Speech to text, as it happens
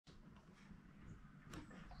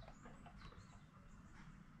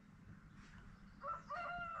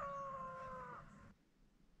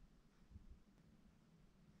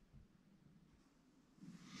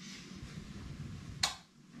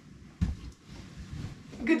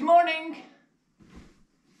Good morning!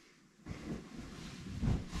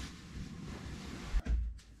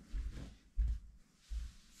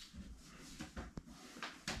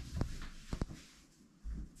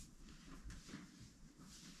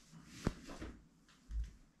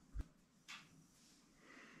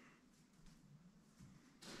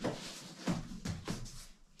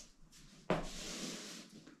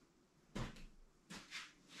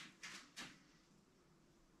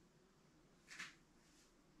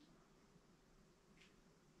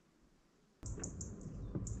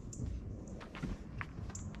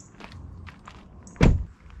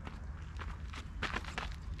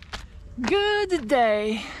 Good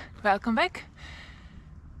day! Welcome back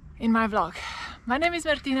in my vlog. My name is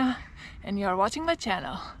Martina and you are watching my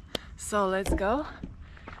channel. So let's go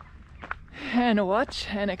and watch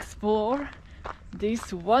and explore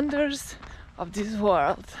these wonders of this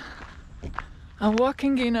world. I'm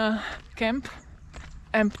walking in a camp,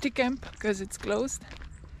 empty camp because it's closed.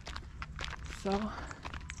 So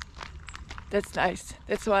that's nice,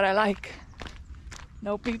 that's what I like.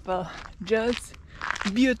 No people, just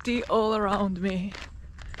beauty all around me.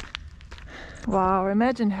 Wow,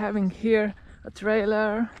 imagine having here a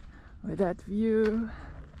trailer with that view.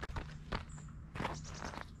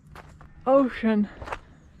 Ocean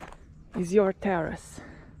is your terrace.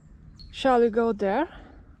 Shall we go there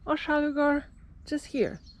or shall we go just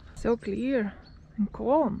here? So clear and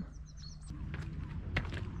calm.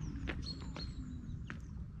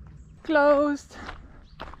 Closed.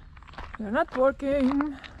 They're not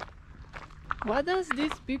working. What does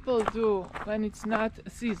these people do when it's not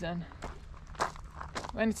a season?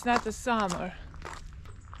 When it's not a summer?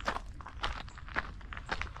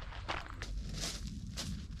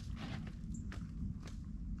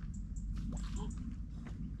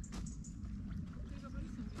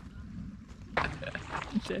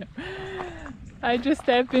 I just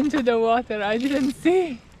stepped into the water, I didn't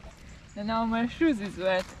see. And now my shoes is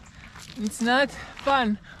wet. It's not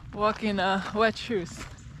fun walking wet shoes.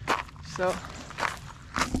 So,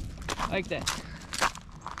 like that.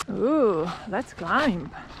 Ooh, let's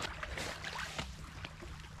climb.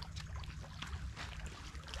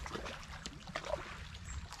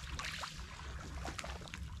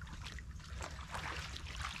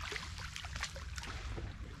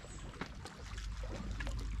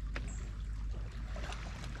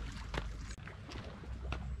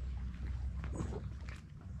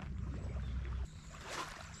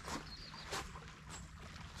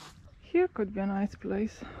 Here could be a nice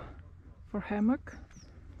place for hammock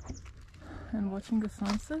and watching the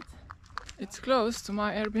sunset. It's close to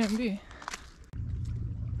my Airbnb.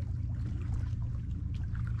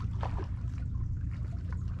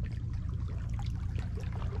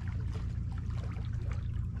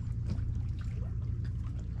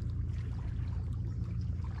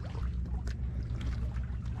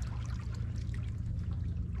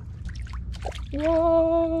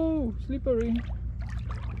 Whoa, slippery.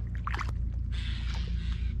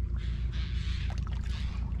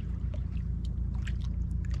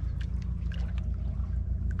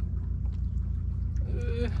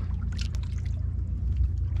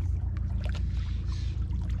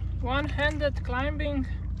 One-handed climbing.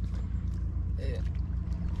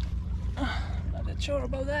 Not that sure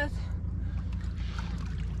about that.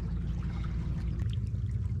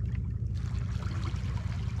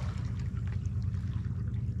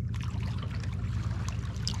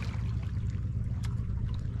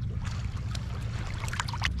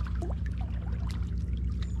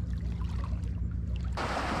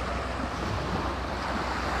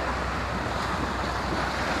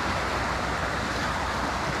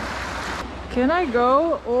 Can I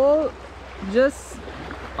go all just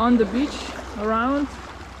on the beach around?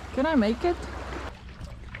 Can I make it?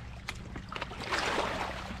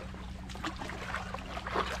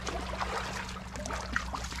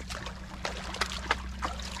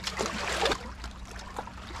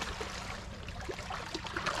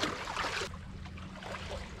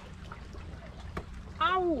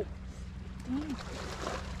 Ow! Dang.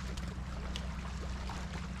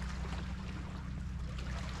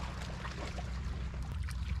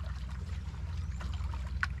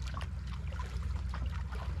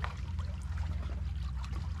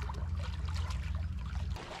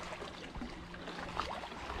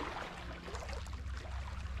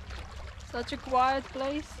 Such a quiet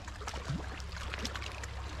place.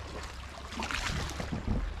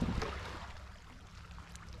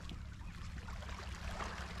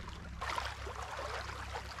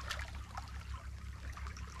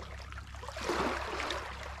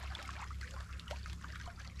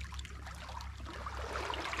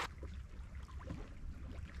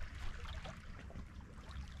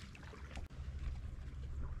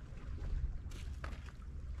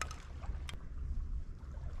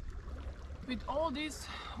 with all this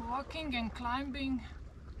walking and climbing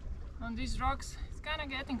on these rocks, it's kind of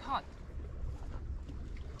getting hot.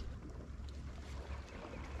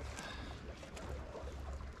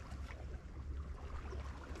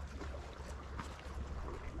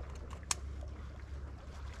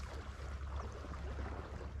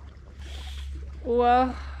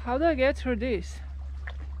 Well, how do I get through this?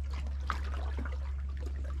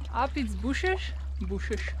 Up it's bushes,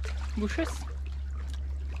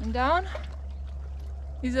 and down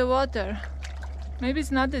is the water. Maybe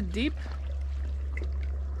it's not that deep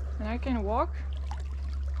and I can walk.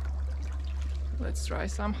 Let's try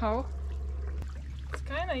somehow. It's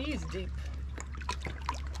kinda is deep.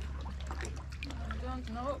 I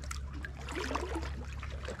don't know.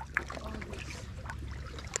 All this.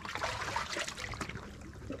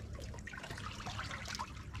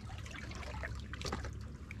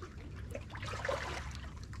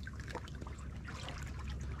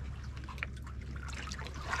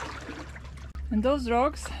 And those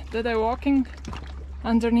rocks that I'm walking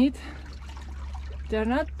underneath, they're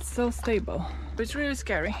not so stable. It's really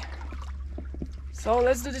scary. So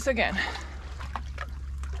let's do this again.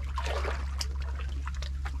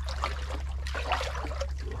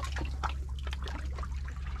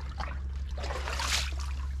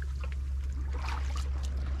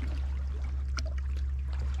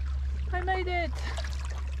 I made it!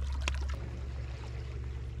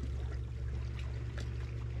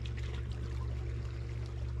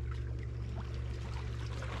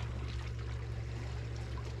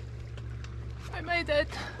 I made it!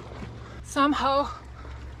 Somehow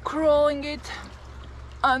crawling it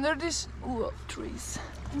under these trees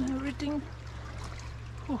and everything.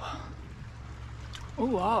 Oh. Oh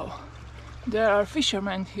wow! There are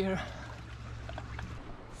fishermen here.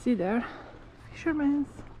 See there? Fishermen.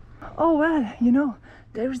 Oh well, you know,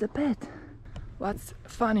 there's the pet. What's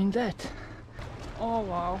fun in that? Oh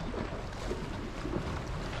wow.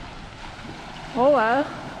 Oh well,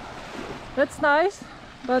 that's nice,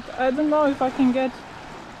 but I don't know if I can get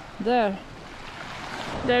there.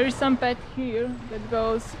 There is some pet here that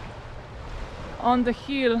goes on the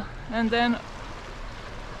hill and then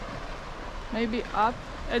maybe up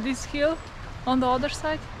at this hill on the other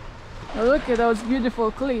side. Now look at those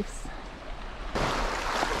beautiful cliffs.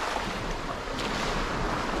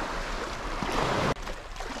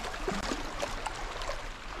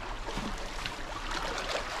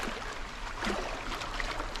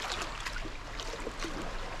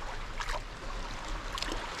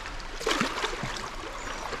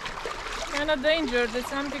 Kind of danger that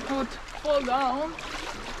something could fall down.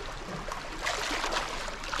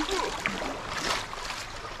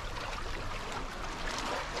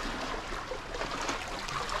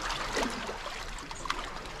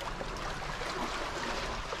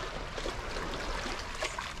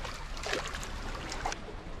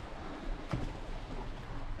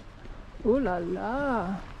 Ooh la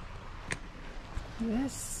la!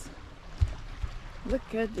 Yes,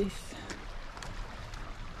 look at this.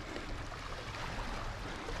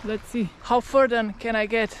 Let's see how further can I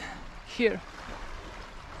get here.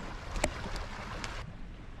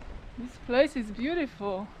 This place is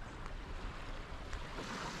beautiful.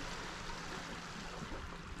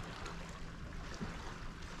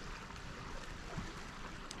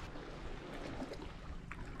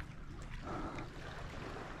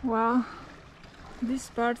 Well, this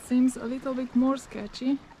part seems a little bit more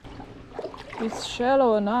sketchy. It's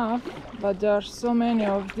shallow enough, but there are so many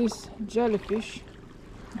of these jellyfish,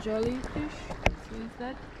 see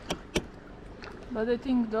that? But I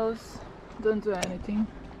think those don't do anything.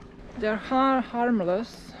 They're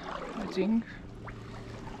harmless, I think.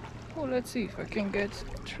 Oh, let's see if I can get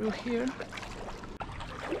through here.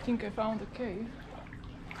 I think I found a cave.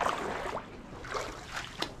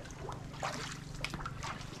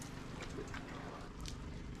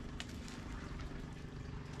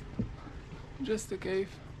 Just a cave.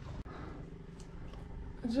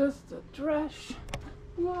 Just a trash.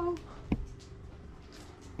 Wow.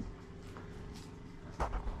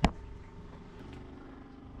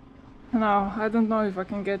 Now, I don't know if I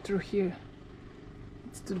can get through here.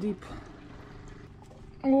 It's too deep.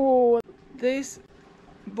 Oh, this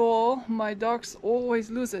ball my dogs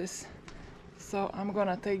always loses. So I'm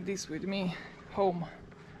gonna take this with me home.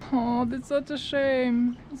 Oh, that's such a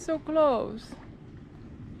shame. It's so close.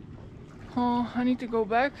 Oh, I need to go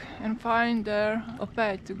back and find there a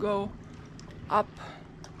path to go up.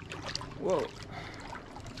 Whoa.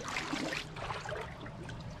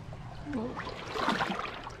 Whoa.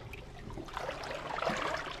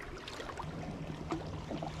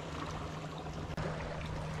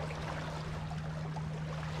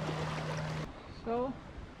 So,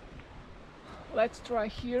 let's try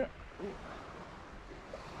here.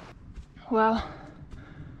 Well,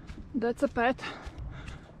 that's a path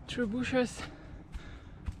through bushes.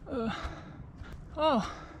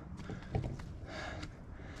 Oh,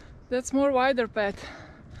 that's more wider path.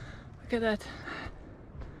 Look at that.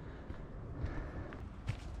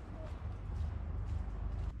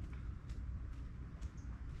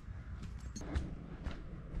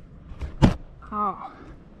 Oh,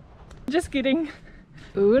 just kidding.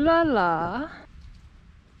 Ooh la la.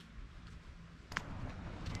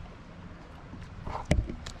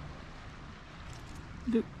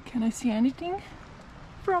 Can I see anything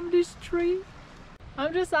from this tree?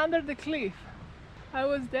 I'm just under the cliff. I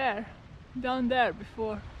was there, down there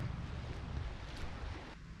before.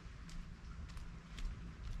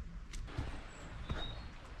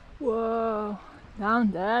 Whoa,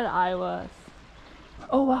 down there I was.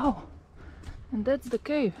 Oh wow, and that's the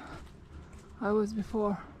cave I was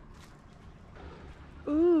before.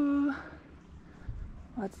 Ooh,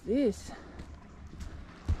 what's this?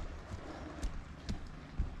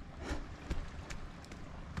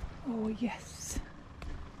 Oh yes,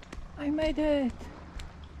 I made it.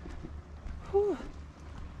 Whew.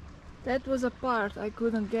 That was a part I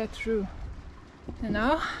couldn't get through. And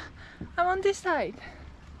now I'm on this side.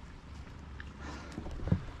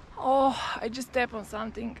 Oh, I just stepped on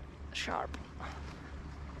something sharp.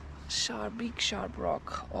 Big sharp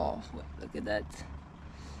rock. Oh, look at that.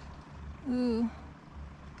 Ooh.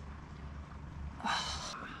 Oh.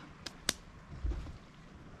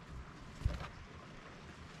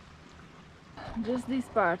 Just this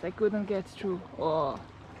part I couldn't get through. Oh,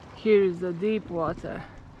 here is the deep water.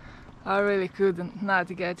 I really couldn't not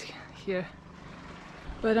get here.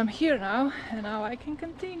 But I'm here now, and now I can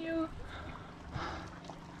continue.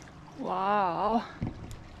 Wow,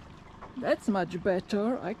 that's much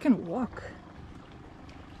better. I can walk.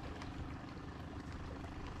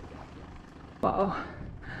 Wow,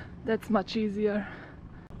 that's much easier.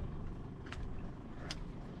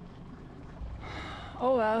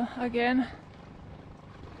 Oh well, again.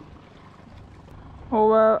 Oh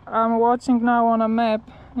well, I'm watching now on a map,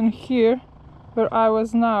 and here, where I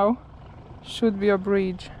was now, should be a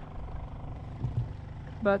bridge.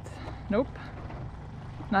 But nope,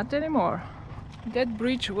 not anymore. That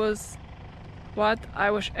bridge was what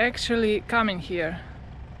I was actually coming here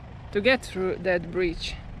to get through that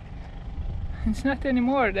bridge. It's not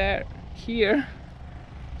anymore there, here,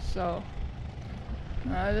 so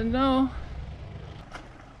I don't know.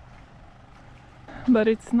 But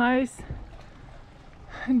it's nice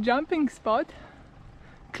jumping spot,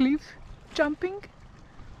 cliff jumping.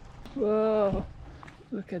 Whoa,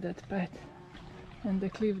 look at that path and the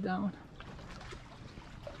cliff down.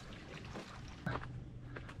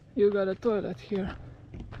 You got a toilet here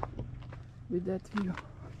with that view.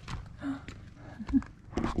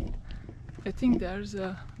 I think there's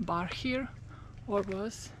a bar here, or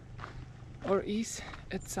was, or is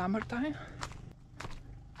at summertime.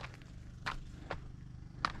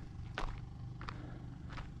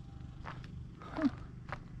 Huh.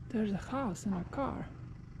 There's a house and a car.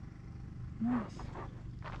 Nice.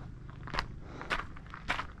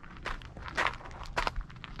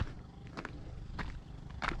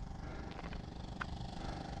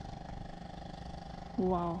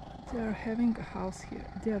 Wow, they are having a house here.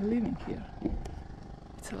 They are living here.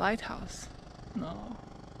 It's a lighthouse. No.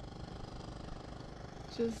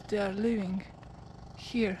 Just they are living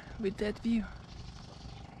here with that view.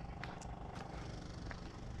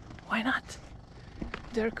 Why not?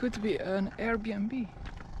 There could be an Airbnb.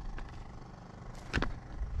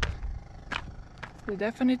 They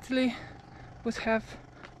definitely would have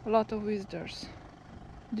a lot of visitors.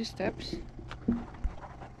 These steps.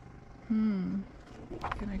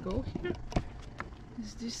 Can I go here?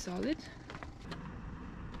 Is this solid?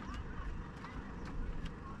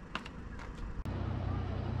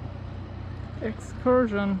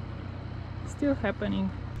 Excursion. Still happening.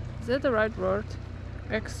 Is that the right word?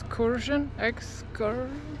 Excursion?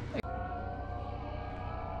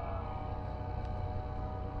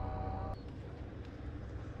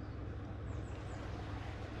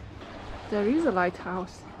 There is a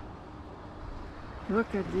lighthouse.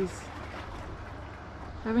 Look at this.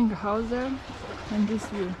 Having a house there and this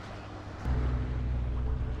view.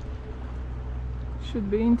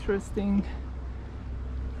 Should be interesting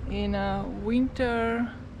in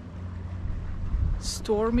winter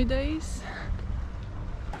stormy days.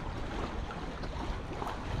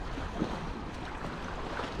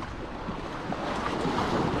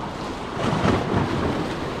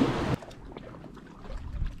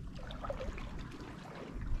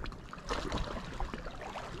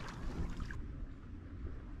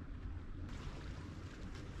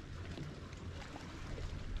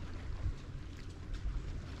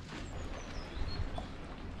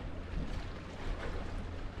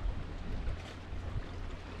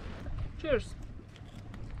 Cheers.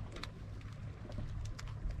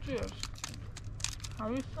 Cheers. How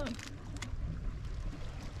are you feeling?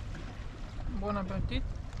 Bon appetit.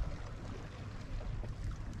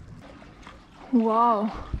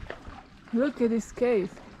 Wow, look at this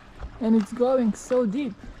cave, and it's going so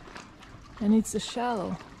deep, and it's a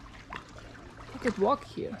shallow. I could walk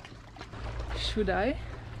here. Should I?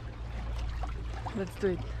 Let's do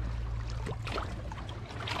it.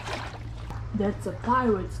 That's a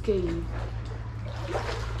pirate's cave.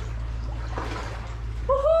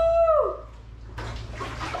 Woohoo!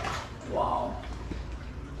 Wow,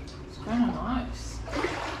 it's kind of nice.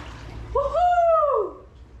 Woohoo!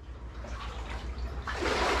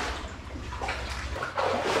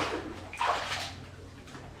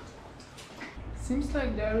 Seems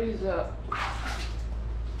like there is a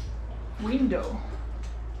window.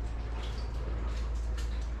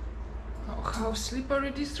 Oh, how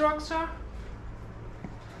slippery these rocks are.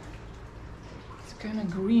 It's kind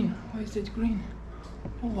of green. Why is it green?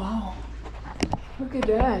 Oh, wow. Look at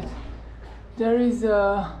that. There is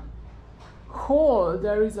a hole.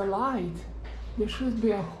 There is a light. There should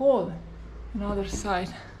be a hole on the other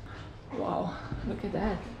side. Wow. Look at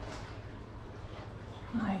that.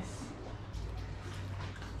 Nice.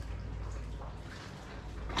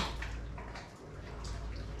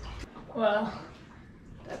 Well,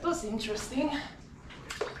 that was interesting.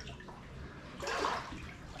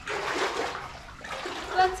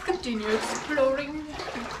 Let's continue exploring.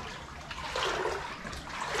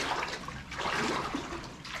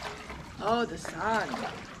 Oh, the sun.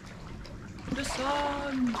 The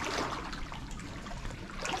sun.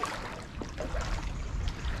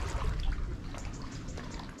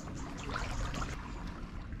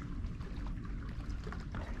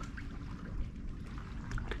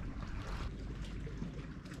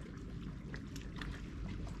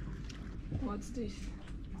 What's this?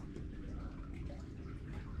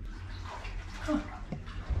 Huh.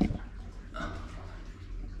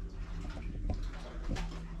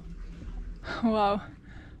 Wow,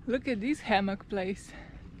 look at this hammock place.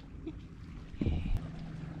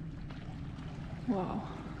 Wow,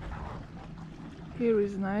 here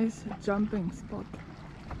is nice jumping spot.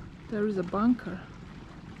 There is a bunker.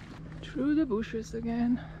 Through the bushes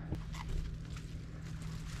again.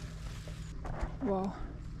 Wow.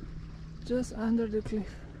 Just under the cliff.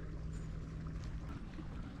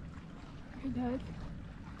 Look at that.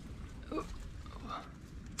 Oh.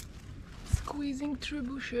 Squeezing through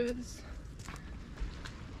bushes.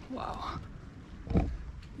 Wow.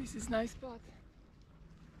 This is a nice spot.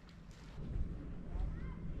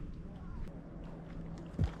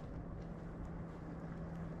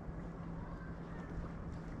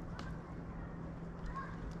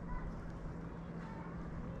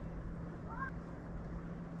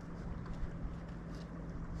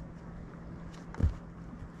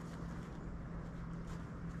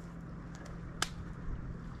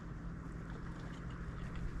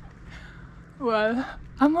 Well,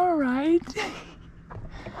 I'm alright.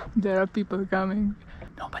 There are people coming.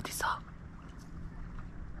 Nobody saw.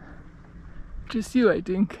 Just you, I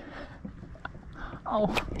think.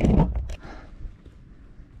 Oh.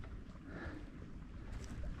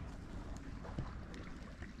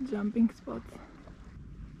 Jumping spots.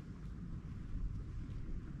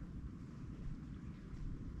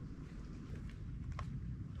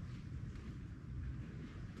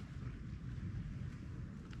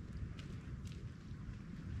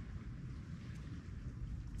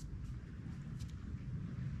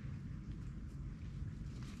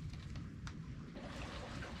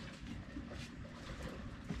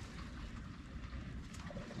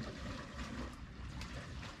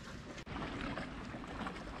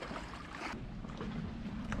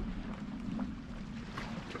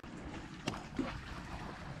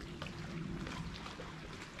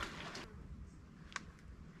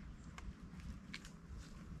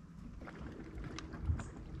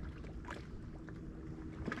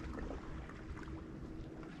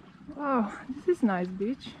 Wow, this is a nice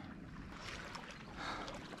beach.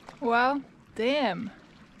 Well, damn.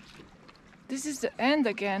 This is the end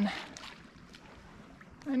again.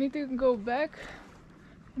 I need to go back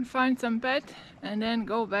and find some pet and then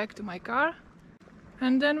go back to my car.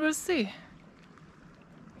 And then we'll see.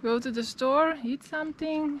 Go to the store, eat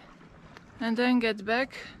something, and then get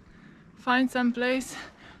back, find some place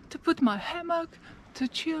to put my hammock, to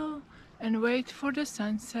chill and wait for the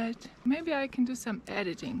sunset. Maybe I can do some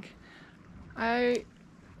editing. I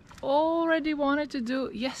already wanted to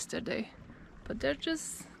do yesterday, but there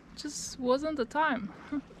just wasn't the time.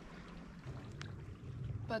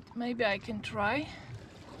 But maybe I can try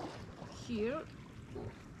here.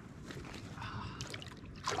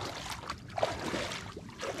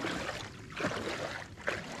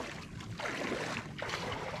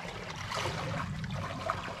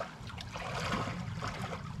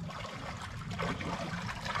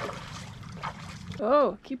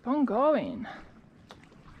 Oh, keep on going.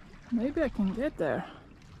 Maybe I can get there.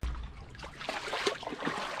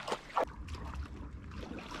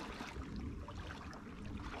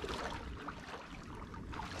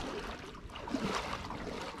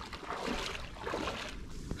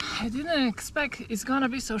 I didn't expect it's gonna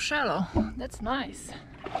be so shallow. That's nice.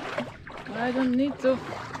 I don't need to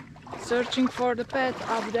searching for the path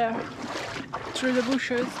up there through the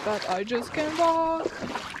bushes, but I just can walk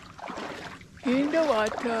in the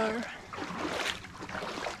water.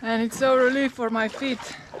 And it's so relief for my feet.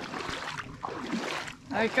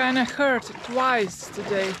 I kinda hurt twice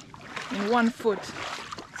today in one foot,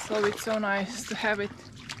 so it's so nice to have it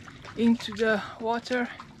into the water.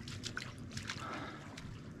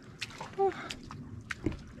 Whew.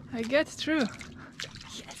 I get through.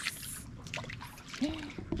 Yes!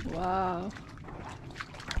 Wow!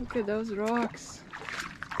 Look at those rocks.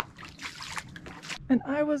 And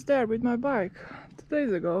I was there with my bike 2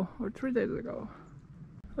 days ago or 3 days ago.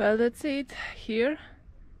 Well, that's it. Here,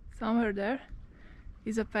 somewhere there,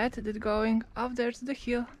 is a path that's going up there to the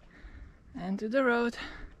hill and to the road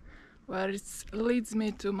where it leads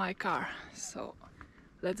me to my car. So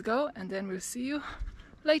let's go and then we'll see you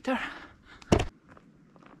later.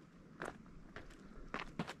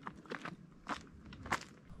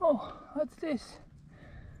 Oh, what's this?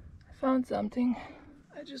 I found something.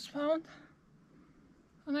 I just found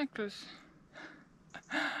a necklace.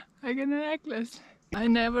 I got a necklace. I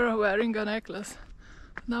never wearing a necklace.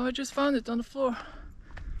 Now I just found it on the floor.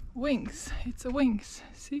 Wings. It's a wings.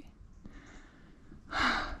 See?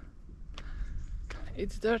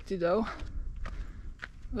 It's dirty though.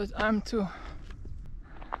 But I'm too.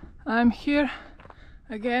 I'm here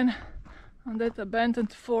again on that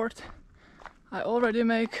abandoned fort. I already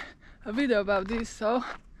make a video about this, so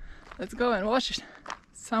let's go and watch it.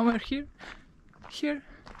 Somewhere here, here,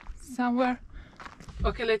 somewhere.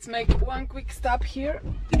 Okay, let's make one quick stop here.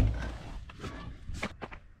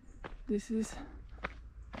 This is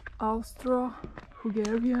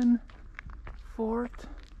Austro-Hungarian fort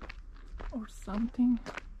or something.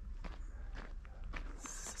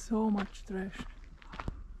 So much trash.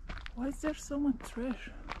 Why is there so much trash?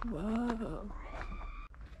 Wow.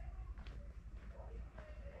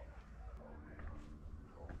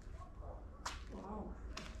 Wow.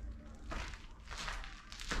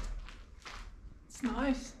 It's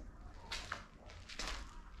nice.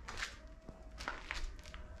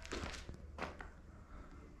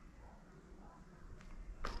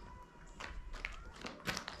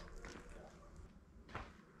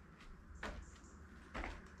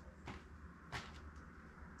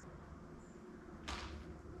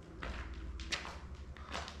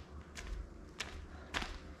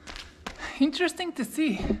 Interesting to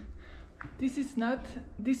see.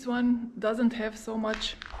 This one doesn't have so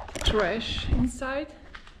much trash inside.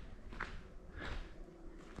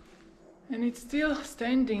 And it's still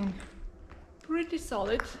standing pretty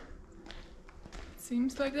solid.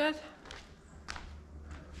 Seems like that.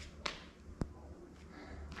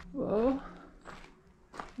 Whoa.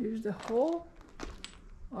 Here's the hole.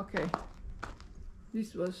 Okay.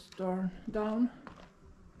 This was torn down.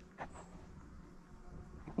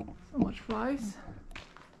 So much flies.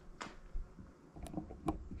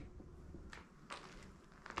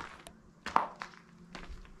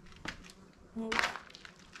 Whoa.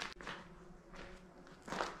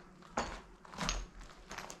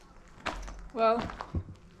 Well,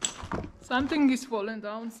 something is falling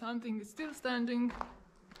down, something is still standing.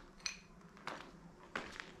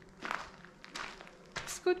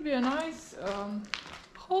 This could be a nice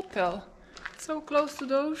hotel, so close to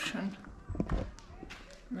the ocean.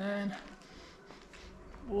 Man,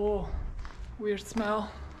 oh, weird smell.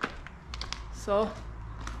 So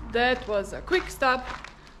that was a quick stop,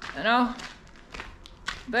 and now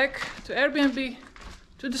back to Airbnb,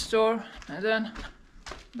 to the store, and then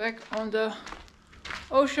back on the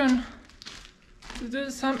ocean to do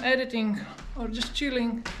some editing or just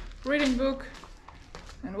chilling, reading book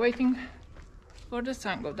and waiting for the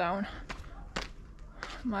sun go down.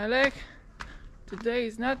 My leg today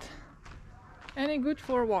is not any good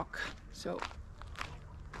for a walk, so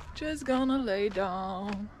just gonna lay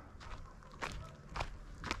down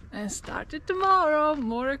and start it tomorrow.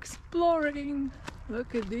 More exploring.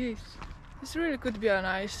 Look at this. This really could be a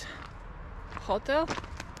nice hotel.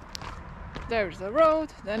 There's the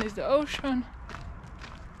road, then is the ocean,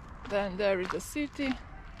 then there is the city.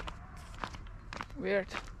 Weird.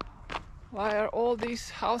 Why are all these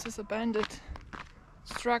houses abandoned?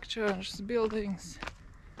 Structures, buildings.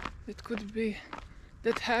 It could be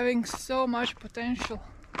that having so much potential.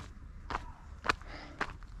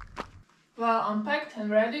 Well, I'm packed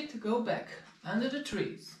and ready to go back. under the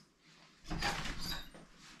trees.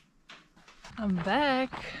 I'm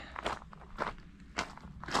back,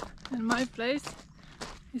 and my place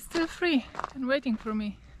is still free and waiting for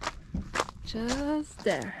me, just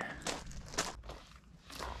there.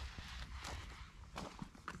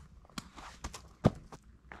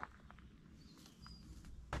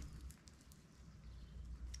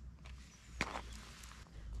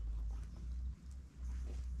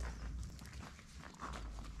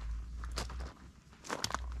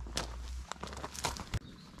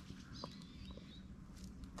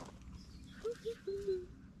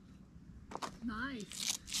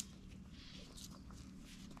 Nice.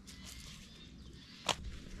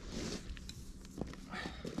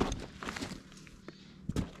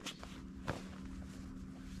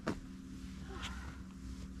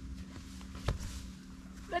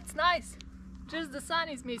 That's nice. Just the sun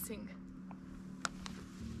is missing.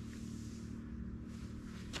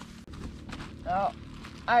 Now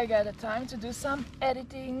I got the time to do some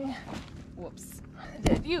editing. Whoops.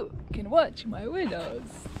 That you can watch my videos.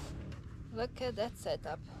 Look at that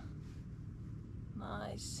setup.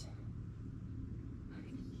 Nice.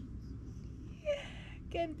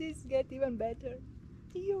 Can this get even better?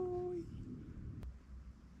 Yoy.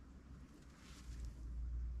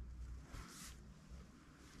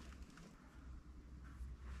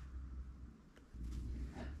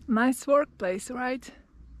 Nice workplace, right?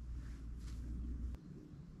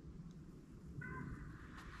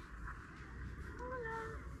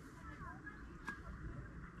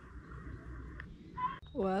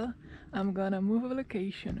 Well, I'm gonna move a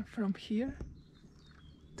location from here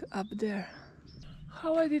to up there.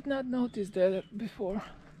 How I did not notice that before.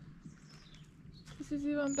 This is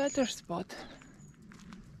even better spot.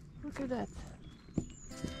 Look at that.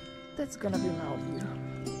 That's gonna be my view.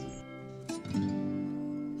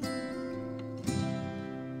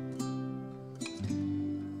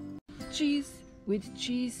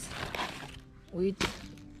 Cheese with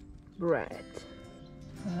bread.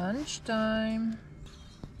 Lunchtime.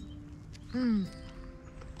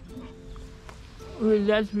 With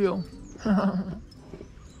that view.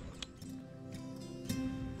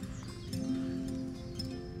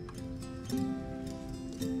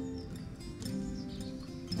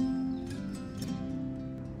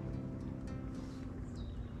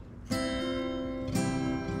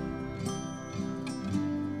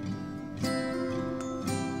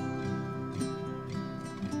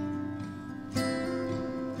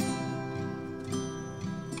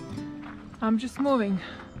 I'm just moving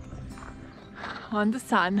on the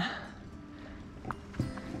sun.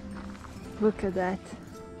 Look at that.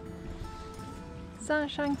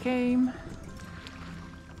 Sunshine came.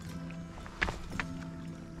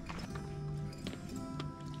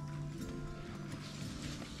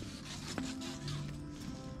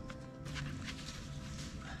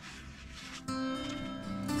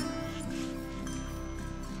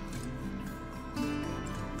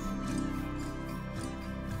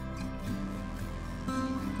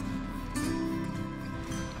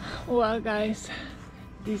 Well guys,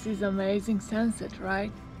 this is amazing sunset,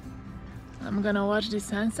 right? I'm gonna watch the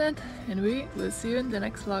sunset and we will see you in the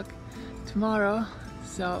next vlog tomorrow.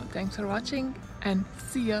 So thanks for watching and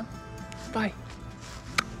see ya. Bye.